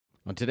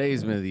On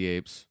today's Minute of the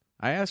Apes,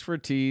 I ask for a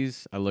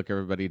tease. I look,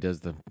 everybody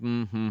does the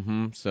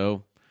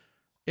so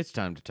it's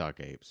time to talk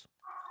apes.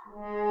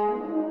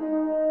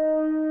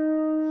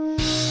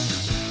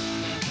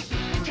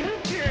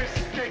 Take your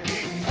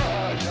stinking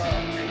paws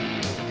off me,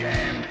 you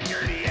damn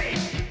dirty ape!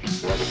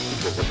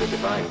 It's a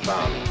divine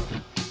bomb.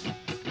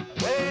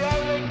 The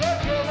only good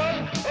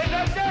human is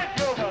a dead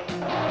human!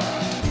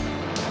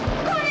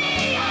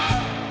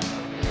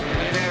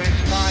 Where there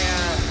is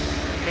fire,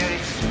 there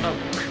is smoke.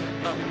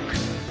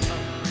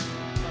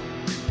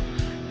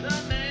 The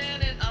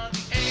minute of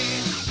the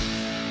apes.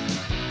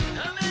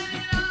 The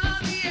minute of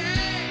the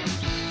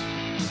apes.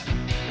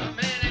 The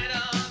minute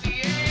of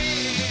the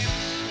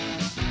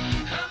apes.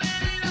 The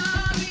minute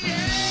of the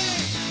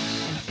apes.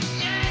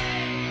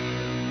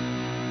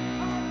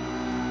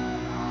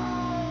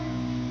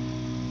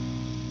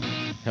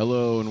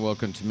 Hello and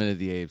welcome to Minute of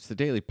the Apes, the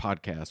daily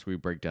podcast where we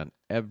break down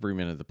every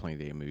minute of the Planet of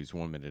the Apes movies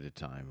 1 minute at a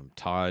time. I'm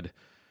Todd.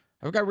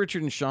 I've got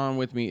Richard and Sean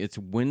with me. It's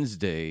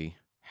Wednesday.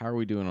 How are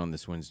we doing on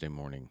this Wednesday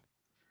morning?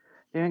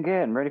 Doing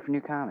good. I'm ready for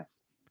new comics.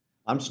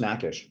 I'm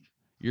snackish.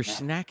 You're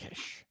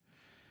snackish.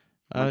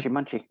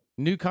 Munchy.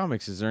 New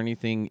comics. Is there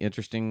anything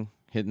interesting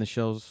hitting the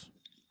shelves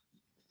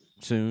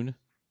soon?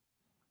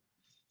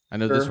 I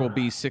know this will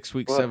be 6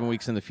 weeks, 7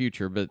 weeks in the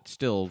future, but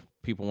still,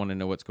 people want to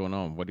know what's going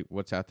on.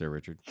 What's out there,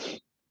 Richard?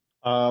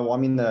 Well, I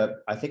mean, did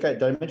I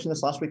mention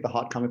this last week? The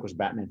hot comic was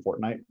Batman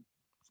Fortnite.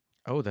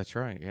 Oh, that's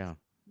right. Yeah.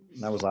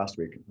 That was last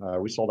week.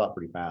 We sold out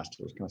pretty fast.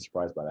 I was kind of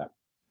surprised by that.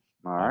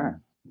 All right.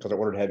 Because I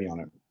ordered heavy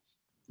on it.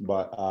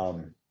 But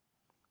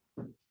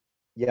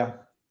yeah,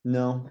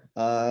 no.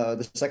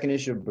 The second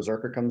issue of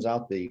Berserker comes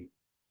out. The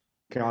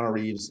Keanu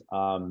Reeves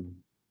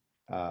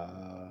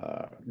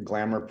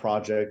glamour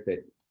project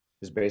that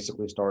is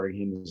basically starring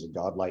him as a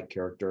godlike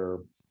character.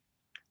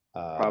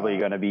 Probably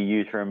going to be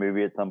used for a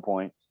movie at some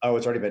point. Oh,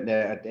 it's already been.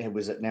 It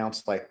was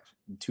announced like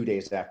 2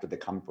 days after the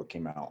comic book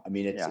came out. I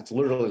mean, it's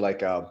literally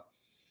like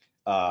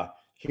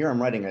here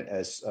I'm writing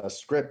a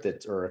script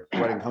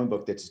writing a comic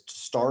book that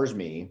stars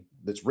me,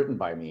 that's written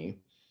by me,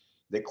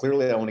 that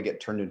clearly I want to get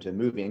turned into a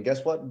movie. And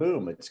guess what?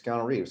 Boom! It's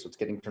Keanu Reeves, so it's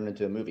getting turned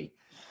into a movie.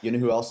 You know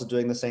who else is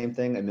doing the same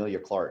thing? Emilia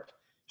Clarke.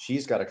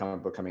 She's got a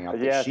comic book coming out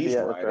that she's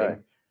writing. Right.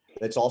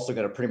 It's also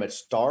going to pretty much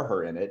star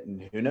her in it,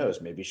 and who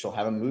knows? Maybe she'll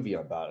have a movie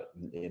about it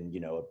in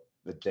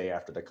the day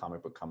after the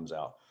comic book comes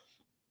out.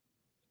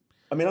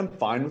 I mean, I'm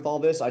fine with all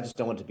this. I just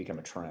don't want it to become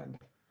a trend.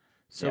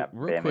 So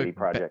real quick,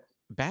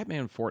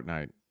 Batman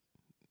Fortnite.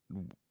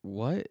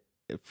 What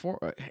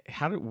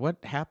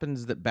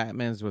happens that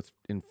Batman's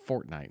in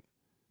Fortnite?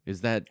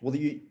 Is that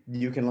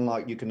you can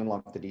unlock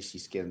the DC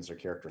skins or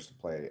characters to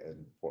play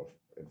in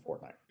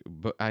Fortnite.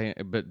 But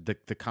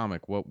the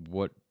comic, what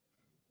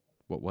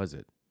was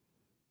it?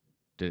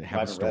 Did it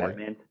have a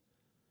story?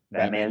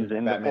 Batman's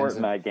in the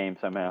Fortnite game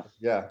somehow.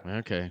 Yeah.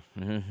 Okay.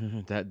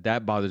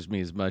 that bothers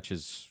me as much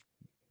as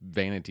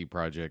vanity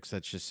projects.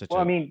 That's just such.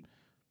 I mean,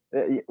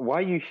 why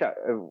you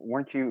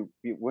weren't you?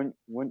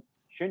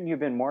 Shouldn't you have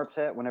been more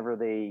upset whenever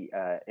they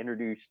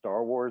introduced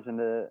Star Wars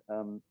into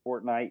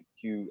Fortnite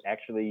to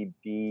actually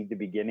be the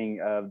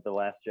beginning of The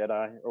Last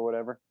Jedi or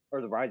whatever,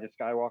 or The Rise of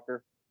Skywalker?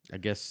 I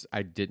guess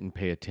I didn't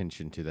pay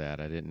attention to that.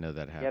 I didn't know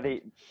that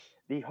happened.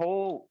 Yeah, the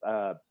whole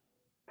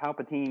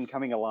Palpatine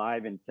coming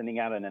alive and sending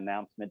out an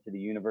announcement to the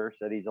universe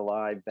that he's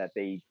alive that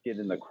they did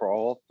in the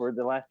crawl for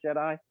The Last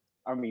Jedi.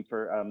 I mean,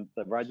 for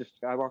The Rise of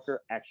Skywalker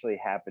actually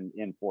happened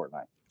in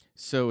Fortnite.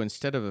 So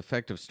instead of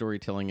effective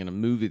storytelling in a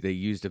movie, they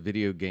used a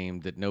video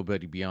game that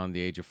nobody beyond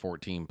the age of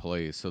 14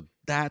 plays. So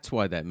that's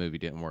why that movie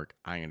didn't work.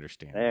 I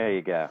understand. There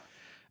you go.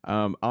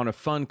 On a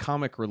fun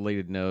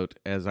comic-related note,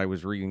 as I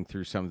was reading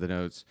through some of the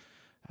notes,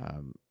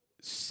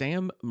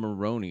 Sam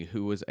Maroney,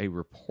 who was a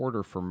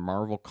reporter for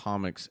Marvel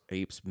Comics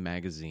Apes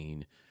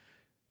magazine,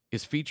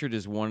 is featured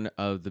as one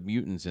of the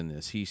mutants in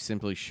this. He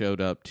simply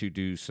showed up to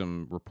do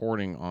some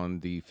reporting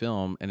on the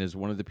film and is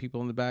one of the people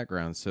in the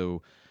background.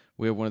 So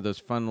we have one of those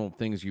fun little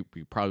things you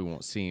probably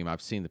won't see him.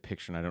 I've seen the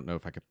picture, and I don't know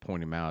if I could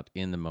point him out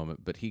in the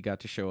moment, but he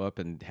got to show up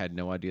and had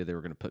no idea they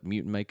were going to put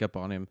mutant makeup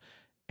on him,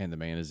 and the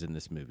man is in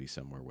this movie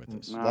somewhere with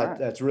us.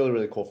 That's really,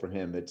 really cool for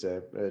him. It's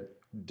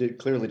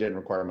clearly didn't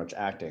require much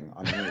acting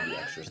on any of the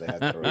extras they had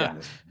to throw in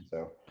this.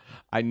 So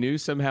I knew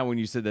somehow when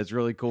you said that's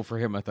really cool for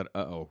him, I thought,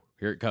 uh-oh,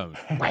 here it comes.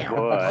 Wait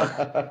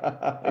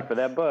for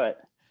that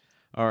butt.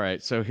 All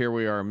right, so here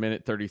we are,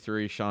 minute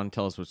 33. Sean,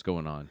 tell us what's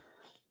going on.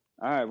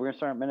 All right, we're going to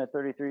start at minute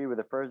 33 with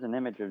a frozen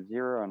image of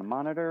Zero on a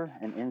monitor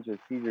and ends with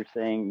Caesar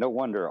saying, "No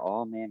wonder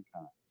all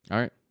mankind." All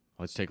right,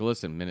 let's take a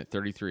listen. Minute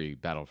 33,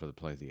 Battle for the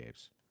Planet of the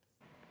Apes.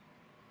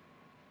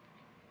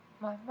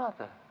 My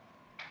mother.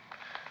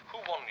 Who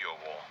won your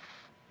war?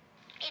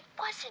 It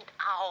wasn't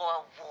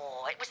our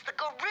war. It was the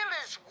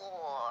gorillas'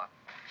 war.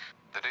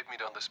 The date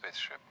meet on the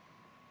spaceship.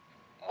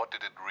 What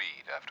did it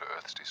read after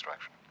Earth's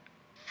destruction?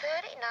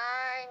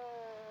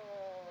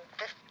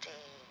 3950.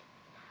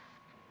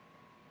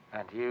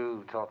 And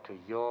you talk to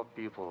your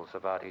pupils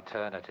about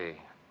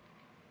eternity.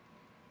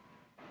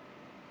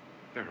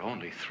 There are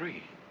only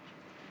 3.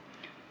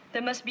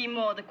 There must be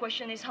more. The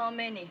question is how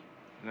many?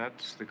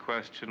 That's the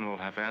question we'll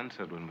have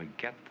answered when we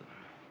get them.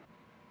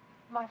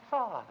 My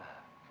father.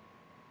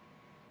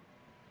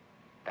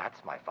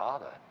 That's my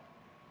father.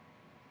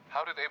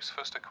 How did apes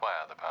first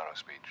acquire the power of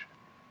speech?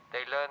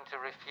 They learned to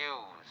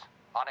refuse.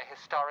 On a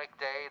historic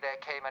day, there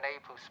came an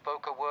ape who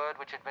spoke a word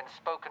which had been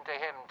spoken to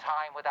him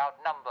time without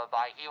number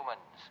by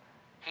humans.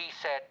 He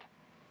said,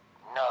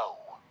 no.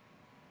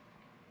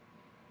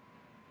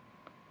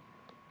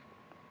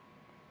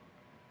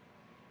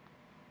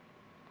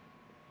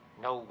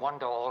 No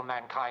wonder all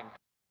mankind...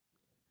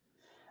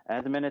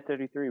 As a minute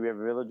 33, we have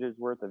a village's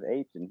worth of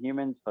apes and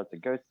humans, plus a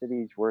ghost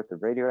city's worth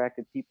of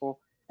radioactive people,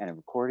 and a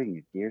recording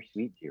of Dear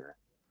Sweet Zero.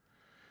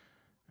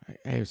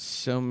 I have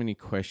so many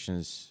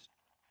questions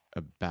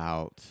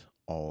about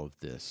all of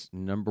this.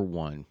 Number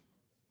one,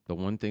 the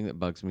one thing that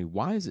bugs me: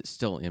 why is it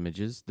still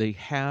images? They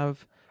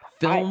have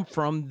film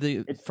from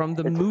the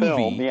movie.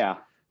 Film, yeah.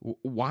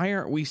 Why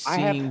aren't we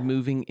seeing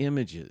moving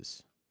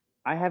images?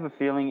 I have a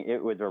feeling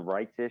it was a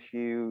rights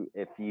issue.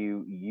 If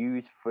you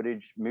use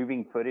footage,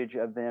 moving footage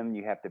of them,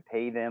 you have to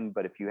pay them.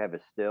 But if you have a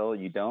still,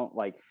 you don't.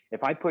 Like,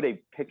 if I put a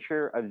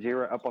picture of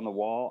Zero up on the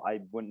wall,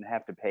 I wouldn't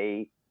have to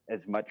pay as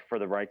much for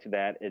the rights of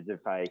that as if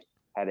I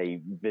had a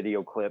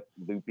video clip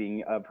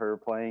looping of her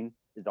playing.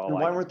 Is all.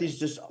 Why weren't these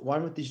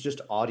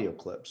just audio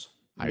clips?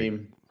 I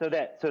mean, so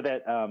that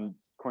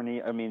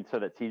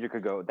Caesar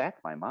could go,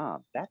 "That's my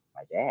mom. That's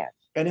my dad."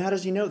 And how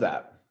does he know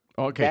that?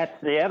 Okay, that's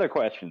the other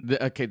question.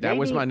 That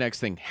was my next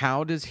thing.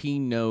 How does he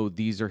know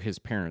these are his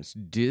parents?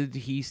 Did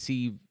he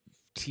see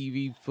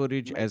TV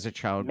footage as a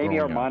child? Maybe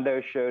growing Armando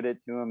up? showed it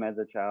to him as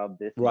a child.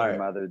 This is Right. your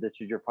mother. This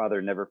is your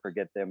father. Never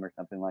forget them, or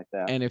something like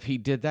that. And if he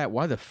did that,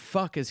 why the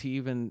fuck is he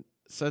even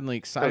suddenly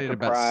excited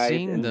about surprised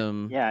seeing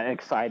them? Yeah,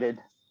 excited.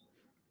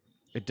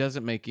 It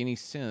doesn't make any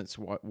sense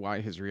why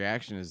his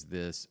reaction is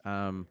this.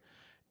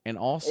 And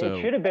also,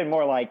 it should have been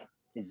more like,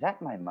 "Is that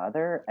my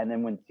mother?" And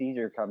then when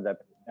Caesar comes up,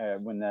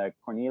 when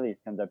Cornelius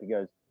comes up, he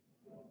goes,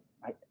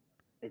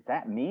 "Is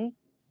that me?"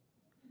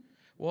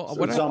 Well,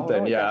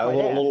 something, yeah, a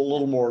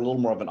little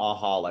more of an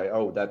aha, like,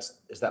 "Oh,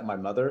 is that my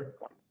mother?"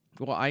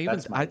 Well, I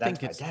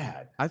think it's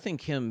dad. I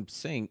think him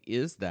saying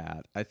 "is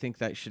that," I think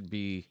that should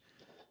be.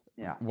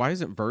 Yeah. Why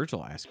isn't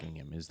Virgil asking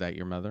him? Is that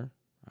your mother?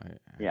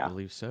 I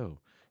believe so.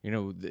 You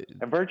know,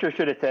 and Virgil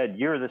should have said,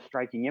 "You're the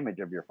striking image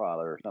of your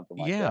father," or something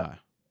like that.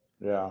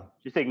 Yeah.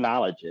 Just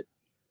acknowledge it.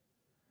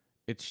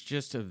 It's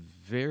just a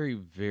very,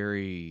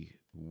 very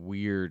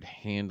weird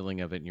handling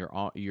of it.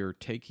 And you're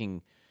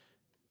taking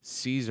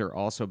Caesar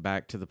also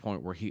back to the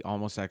point where he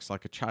almost acts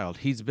like a child.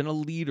 He's been a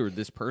leader,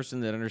 this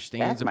person that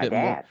understands That's a my bit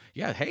dad. more.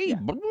 Yeah, hey,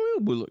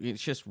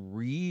 it's just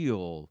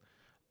real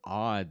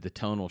odd, the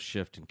tonal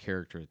shift in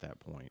character at that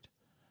point.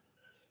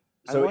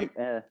 So go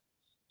ahead.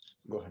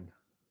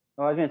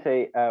 Well, I was going to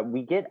say,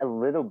 we get a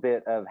little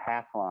bit of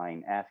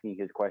Halfline asking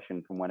his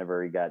question from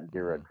whenever he got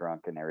Zero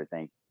drunk and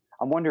everything.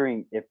 I'm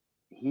wondering if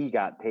he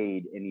got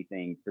paid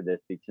anything for this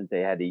since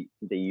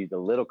they used a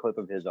little clip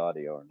of his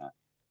audio or not.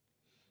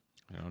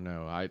 I don't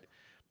know.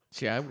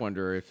 I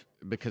wonder if,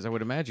 because I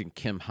would imagine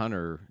Kim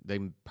Hunter, they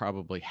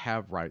probably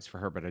have rights for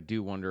her, but I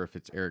do wonder if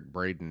it's Eric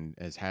Braeden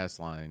as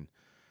Halfline,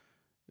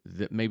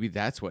 that maybe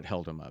that's what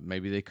held him up.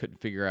 Maybe they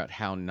couldn't figure out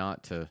how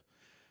not to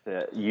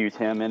use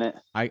him in it.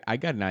 I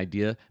got an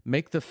idea.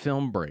 Make the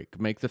film break.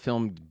 Make the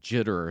film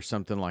jitter or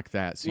something like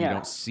that, so you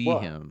don't see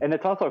him. And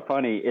it's also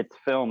funny. It's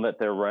film that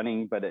they're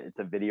running, but it's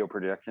a video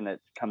production.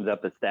 It comes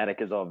up as static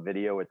is all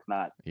video. It's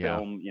not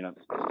film. You know.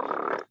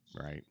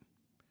 Right.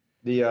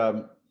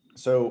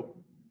 So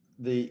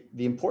the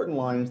important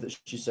lines that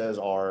she says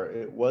are,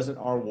 "It wasn't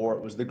our war.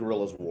 It was the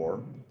guerrillas'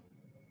 war."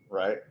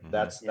 Right.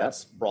 Mm-hmm.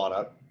 That's brought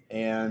up,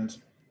 and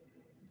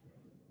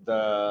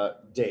the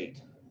date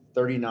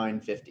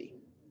 3950.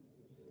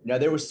 Now,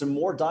 there was some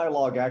more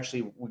dialogue.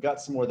 Actually, we got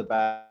some more of the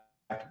back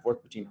and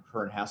forth between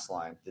her and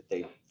Halfline that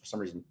they, for some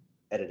reason,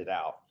 edited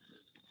out.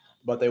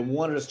 But they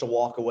wanted us to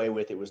walk away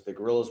with it was the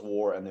guerrillas'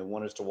 war, and they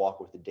wanted us to walk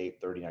with the date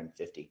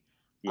 3950.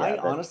 Yeah, I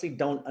honestly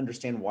don't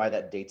understand why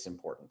that date's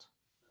important.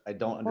 I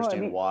don't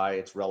understand why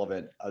it's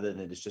relevant, other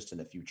than it's just in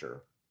the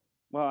future.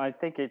 Well, I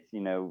think it's,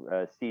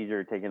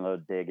 Caesar taking a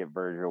little dig at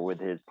Virgil with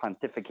his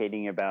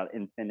pontificating about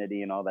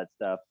infinity and all that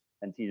stuff.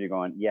 And Caesar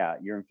going, "Yeah,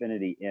 your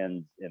infinity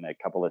ends in a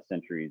couple of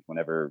centuries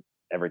whenever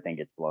everything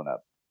gets blown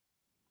up."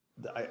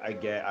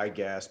 I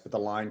guess, but the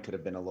line could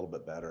have been a little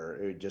bit better.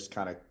 It just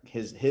kind of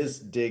his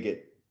dig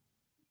at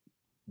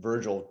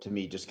Virgil to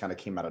me just kind of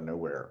came out of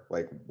nowhere.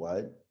 Like,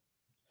 what?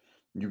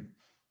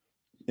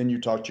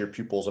 You talk to your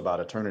pupils about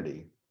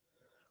eternity.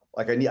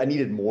 Like, I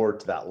needed more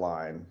to that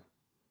line.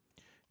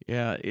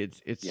 Yeah,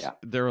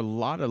 there are a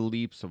lot of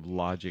leaps of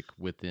logic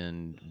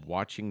within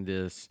watching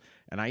this,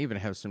 and I even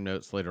have some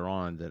notes later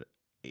on that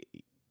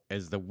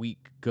as the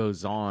week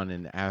goes on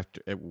and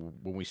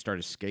when we start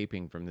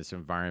escaping from this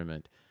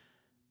environment,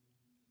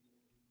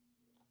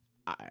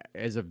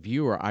 as a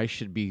viewer, I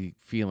should be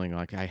feeling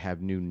like I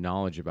have new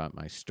knowledge about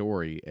my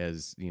story,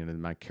 as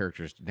my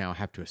characters now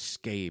have to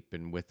escape,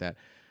 and with that,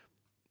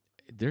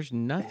 there's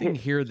nothing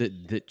here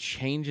that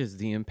changes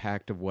the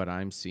impact of what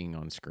I'm seeing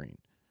on screen.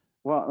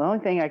 Well, the only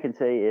thing I can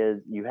say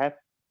is you have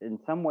in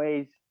some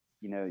ways,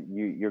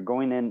 you're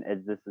going in as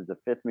this is the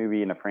fifth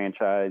movie in a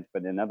franchise,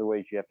 but in other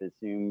ways, you have to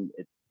assume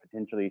it's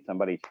potentially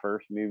somebody's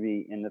first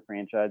movie in the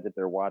franchise that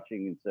they're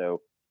watching. And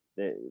so,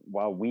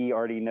 while we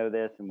already know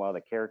this, and while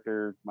the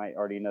characters might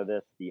already know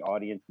this, the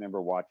audience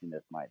member watching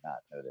this might not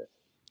know this,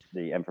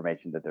 the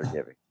information that they're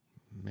giving.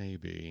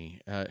 Maybe.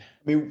 I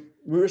mean,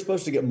 we were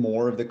supposed to get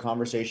more of the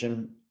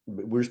conversation.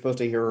 We were supposed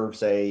to hear her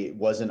say, it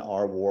wasn't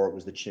our war, it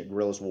was the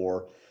gorillas'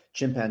 war.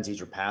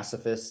 Chimpanzees are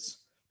pacifists.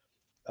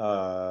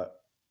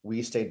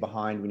 We stayed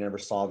behind. We never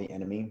saw the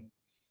enemy.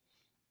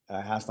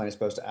 Hasline is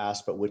supposed to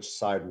ask, but which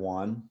side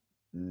won?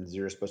 And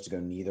Zero is supposed to go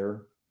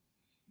neither.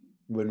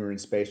 When we were in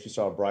space, we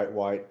saw a bright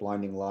white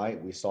blinding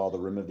light. We saw the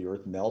rim of the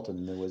earth melt,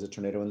 and there was a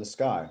tornado in the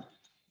sky.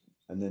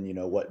 And then,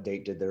 what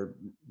date did their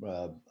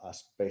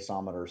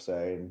spaceometer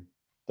say?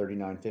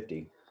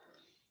 3950.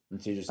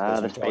 And Caesar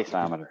says, the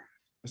spaceometer.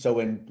 So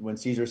when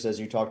Caesar says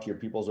you talk to your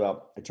peoples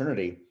about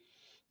eternity,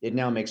 it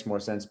now makes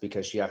more sense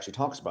because she actually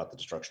talks about the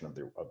destruction of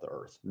the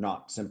earth,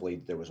 not simply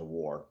there was a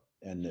war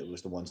and it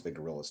was the ones the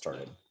gorillas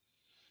started.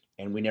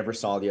 And we never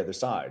saw the other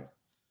side.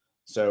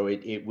 So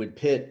it would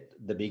pit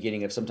the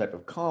beginning of some type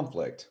of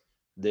conflict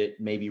that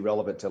may be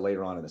relevant to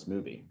later on in this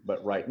movie.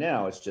 But right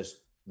now, it's just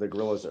the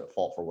gorillas are at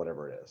fault for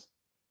whatever it is.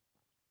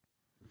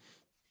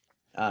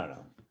 I don't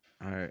know.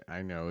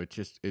 I know.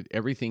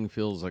 Everything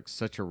feels like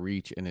such a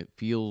reach, and it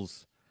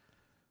feels...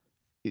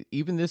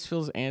 Even this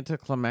feels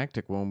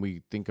anticlimactic when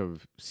we think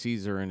of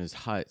Caesar in his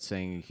hut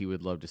saying he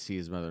would love to see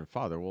his mother and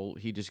father. Well,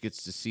 he just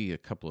gets to see a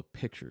couple of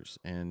pictures,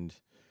 and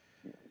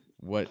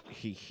what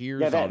he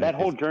hears. Yeah, that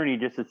whole journey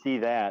just to see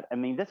that. I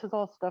mean, this is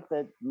all stuff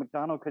that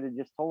McDonald could have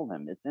just told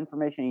him. It's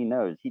information he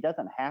knows. He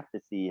doesn't have to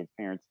see his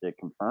parents to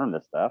confirm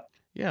this stuff.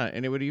 Yeah,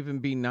 and it would even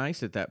be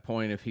nice at that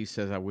point if he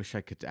says, "I wish I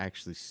could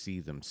actually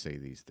see them say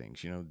these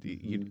things."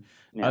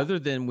 Other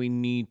than we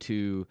need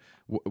to.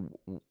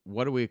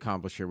 What do we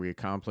accomplish here? We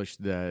accomplish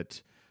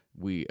that.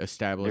 We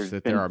establish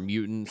that there are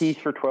mutants. Peace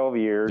for 12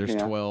 years.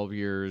 There's 12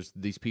 years.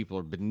 These people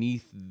are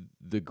beneath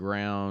the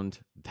ground.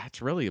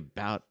 That's really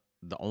about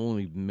the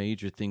only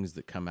major things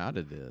that come out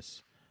of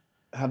this.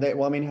 Have they?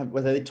 Well, I mean, have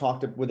they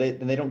talked?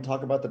 They don't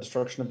talk about the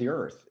destruction of the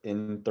earth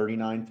in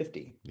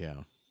 3950.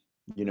 Yeah.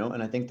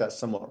 And I think that's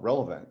somewhat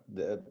relevant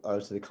to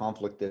the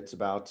conflict that's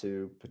about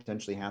to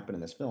potentially happen in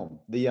this film.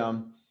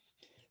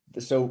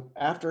 So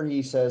after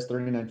he says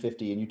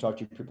 3950, and you talk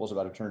to your peoples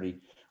about eternity,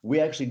 we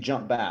actually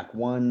jump back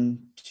 1,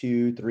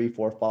 2, 3,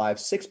 4, 5,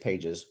 6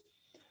 pages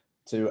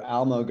to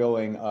Alma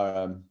going,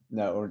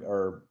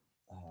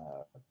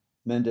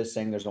 Mendes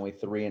saying there's only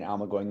 3, and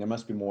Alma going, there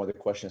must be more. The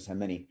question is how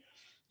many,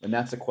 and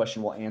that's a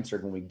question we'll answer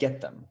when we get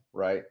them.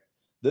 Right.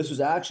 This was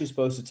actually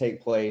supposed to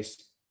take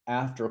place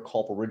after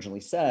Culp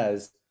originally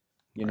says,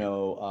 he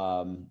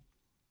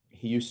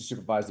used to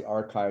supervise the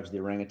archives of the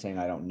orangutan.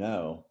 I don't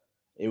know.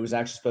 It was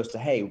actually supposed to,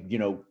 hey,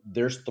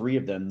 there's 3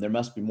 of them. There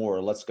must be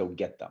more. Let's go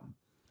get them.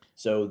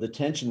 So the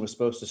tension was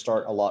supposed to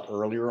start a lot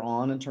earlier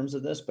on in terms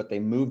of this, but they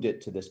moved it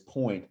to this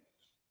point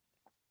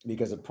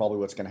because of probably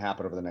what's going to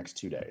happen over the next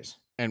 2 days.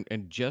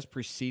 And just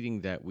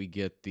preceding that, we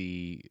get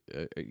the,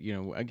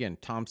 again,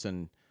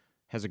 Thompson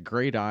has a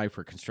great eye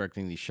for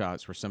constructing these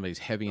shots where somebody's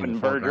heavy in the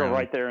foreground. Virgil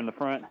right there in the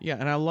front. Yeah,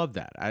 and I love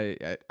that.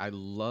 I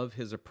love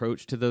his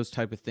approach to those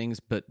type of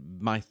things. But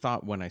my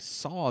thought when I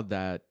saw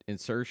that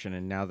insertion,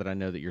 and now that I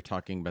know that you're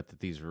talking about that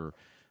these were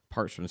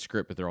parts from the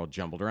script, but they're all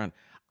jumbled around,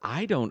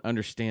 I don't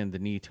understand the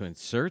need to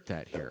insert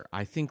that here.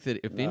 I think that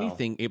if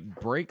anything, it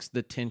breaks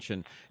the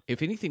tension.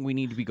 If anything, we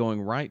need to be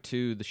going right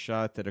to the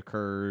shot that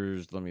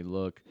occurs. Let me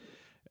look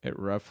at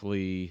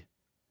roughly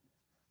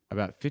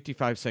about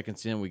 55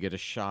 seconds in, we get a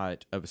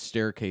shot of a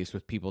staircase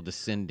with people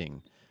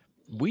descending.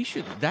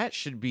 That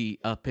should be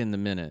up in the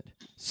minute,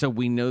 so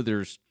we know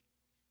there's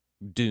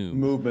doom.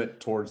 Movement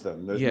towards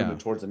them. There's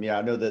movement towards them. Yeah,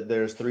 I know that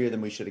there's 3 of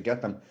them. We should have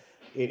got them.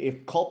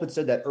 If Culp had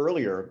said that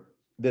earlier,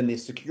 then the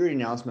security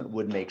announcement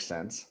would make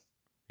sense.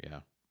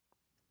 Yeah.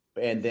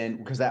 And then,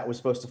 because that was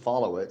supposed to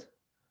follow it,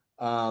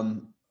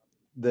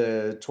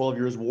 the 12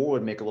 Years' War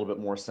would make a little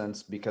bit more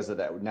sense because of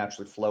that would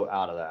naturally flow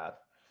out of that.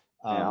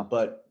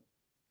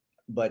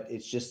 But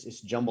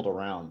it's jumbled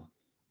around.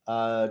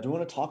 Do you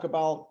want to talk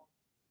about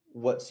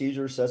what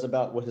Caesar says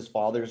about what his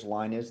father's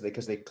line is?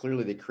 Because they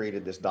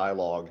created this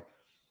dialogue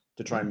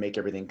to try and make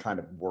everything kind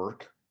of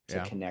work to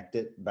connect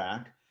it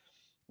back.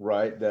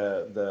 Right.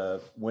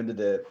 When did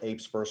the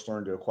apes first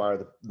learn to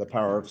acquire the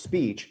power of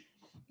speech?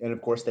 And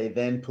of course, they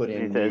then put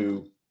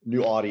in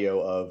new audio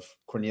of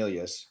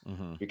Cornelius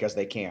because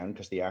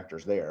the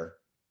actor's there.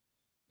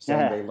 So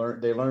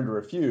they learned to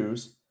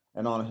refuse.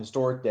 And on a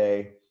historic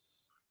day,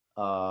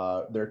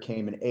 there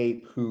came an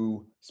ape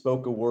who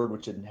spoke a word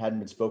which hadn't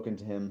been spoken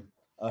to him,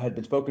 had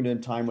been spoken to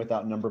in time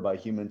without number by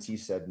humans. He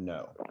said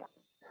no.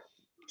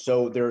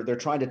 So they're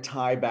trying to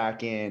tie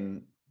back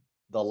in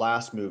the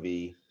last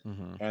movie,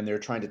 and they're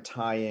trying to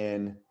tie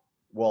in.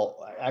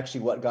 Well,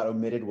 actually, what got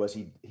omitted was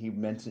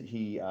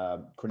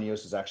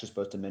Cornelius is actually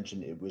supposed to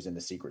mention it was in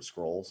the secret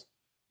scrolls,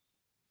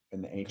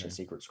 in the ancient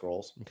secret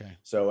scrolls. Okay.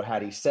 So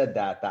had he said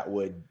that, that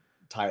would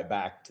tie it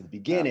back to the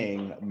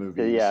beginning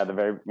movies.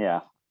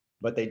 Yeah,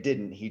 but they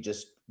didn't. He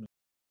just